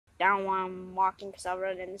down while I'm walking because I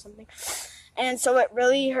run into something. And so it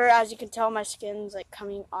really hurt. As you can tell, my skin's like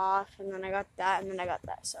coming off, and then I got that, and then I got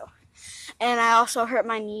that. So, and I also hurt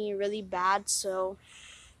my knee really bad. So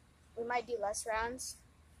we might do less rounds,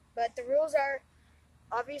 but the rules are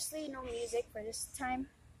obviously no music for this time.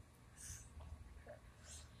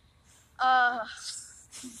 I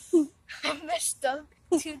messed up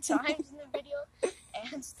 2 times in the video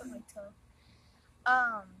and stubbed my toe.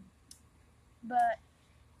 But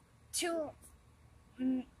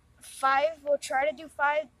 5, we'll try to do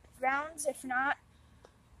 5 rounds. If not,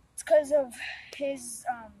 it's because of his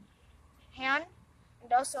hand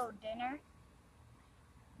and also dinner.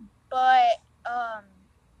 But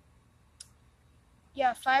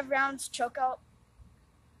yeah, 5 rounds, choke out,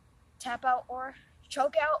 tap out, or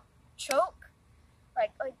choke out, choke,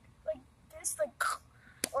 like this, like,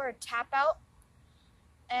 or tap out.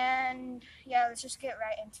 And yeah, let's just get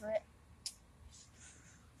right into it.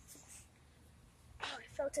 Oh,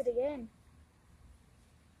 I felt it again.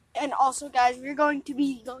 And also, guys, we're going to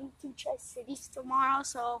be going to Tri-Cities tomorrow,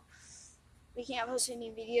 so we can't post any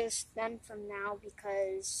videos then from now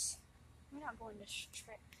because we're not going to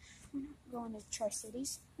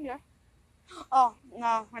Tri-Cities. Yeah. Oh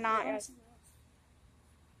no, we're not. Guys.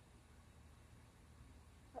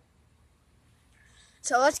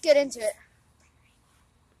 So let's get into it.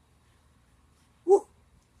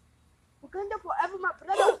 Wakanda forever, my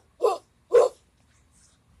brother.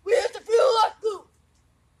 We have to feel like blue.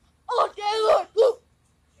 All day long, blue.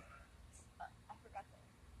 I forgot that.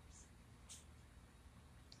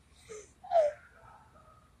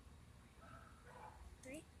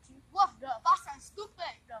 Three, two, one. That's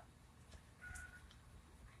stupid.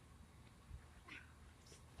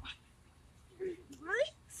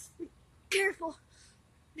 Really? Careful.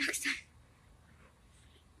 Next time.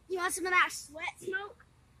 You want some of that sweat smoke?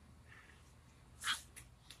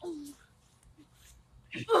 Oh.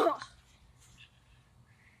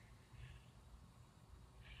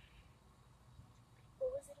 What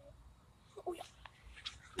was it? Oh yeah.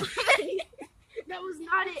 That was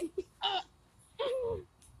not it. Huh?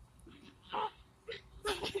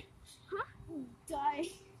 Die.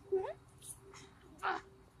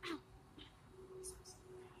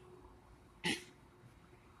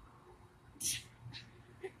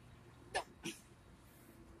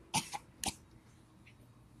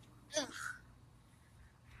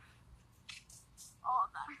 Oh,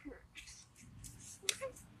 that hurts.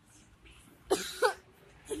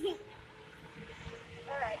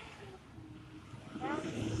 Alright.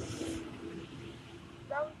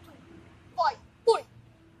 Round 2. Fight. Boy.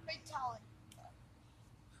 Fatality.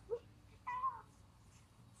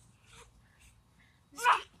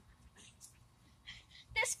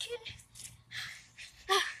 This kid.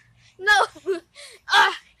 No.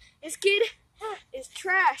 This kid is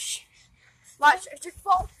trash. Watch, it's your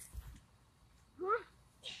fault. Huh?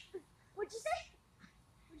 What'd you say?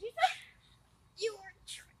 What'd you say? You are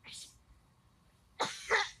trash.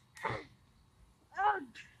 Oh,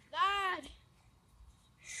 God.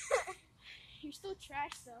 You're still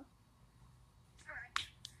trash, though. Alright.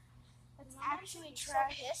 Let's actually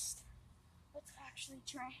try. So pissed. Let's actually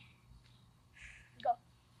try. Go.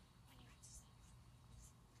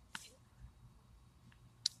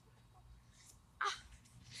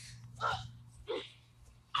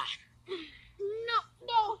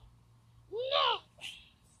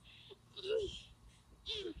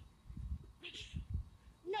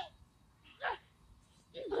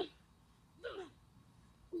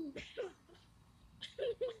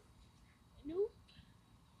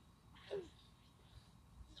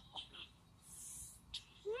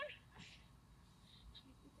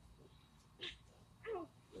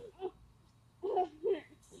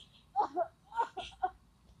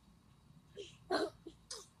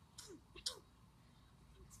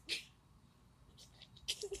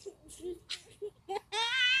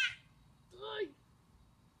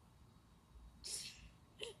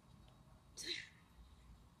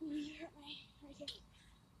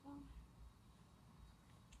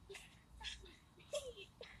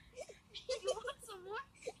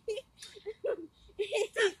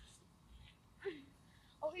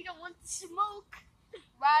 Oh, he don't want the smoke.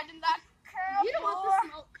 Riding that curve. You don't want the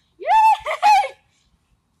smoke. Yay!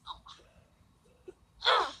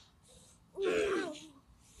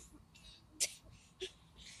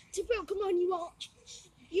 Tibble, come on, you won't.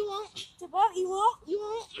 You won't. Tibble, you won't. You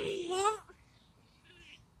won't. You won't.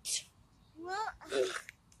 You won't.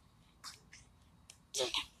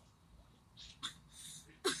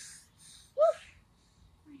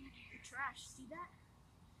 You're trash. See that?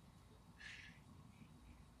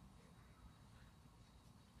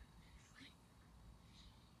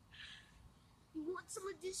 want some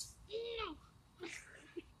of this? No.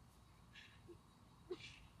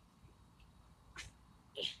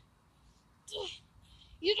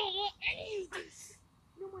 You don't want any of this.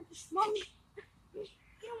 You don't want the smoke. You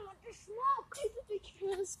don't want the smoke.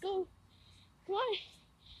 Let's go. Come on.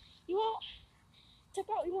 You won't. Tap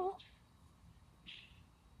out. You won't.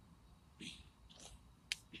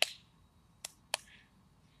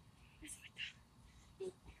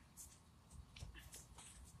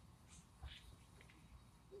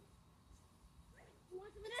 You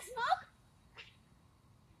want some of that smoke?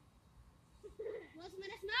 Want some of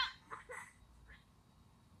that smoke?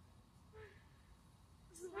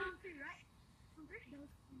 This is round 3, right? Round 3? No,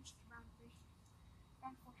 finished round 3.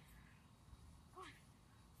 Round 4. Come on.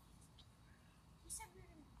 You said we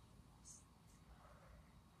were going to do this.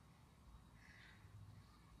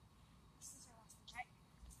 This is our last one, right?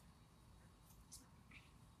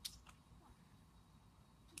 Come on.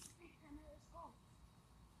 2, 3, 10 minutes, go.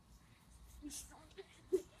 We start.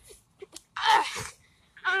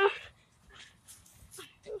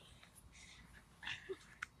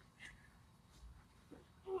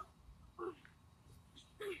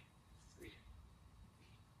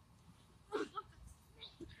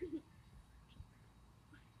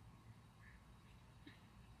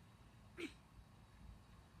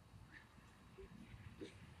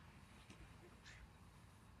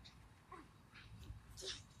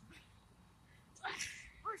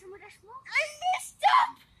 I messed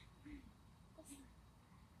up!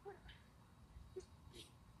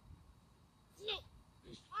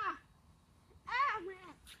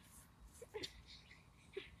 Man.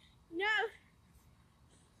 No.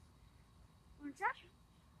 What's that?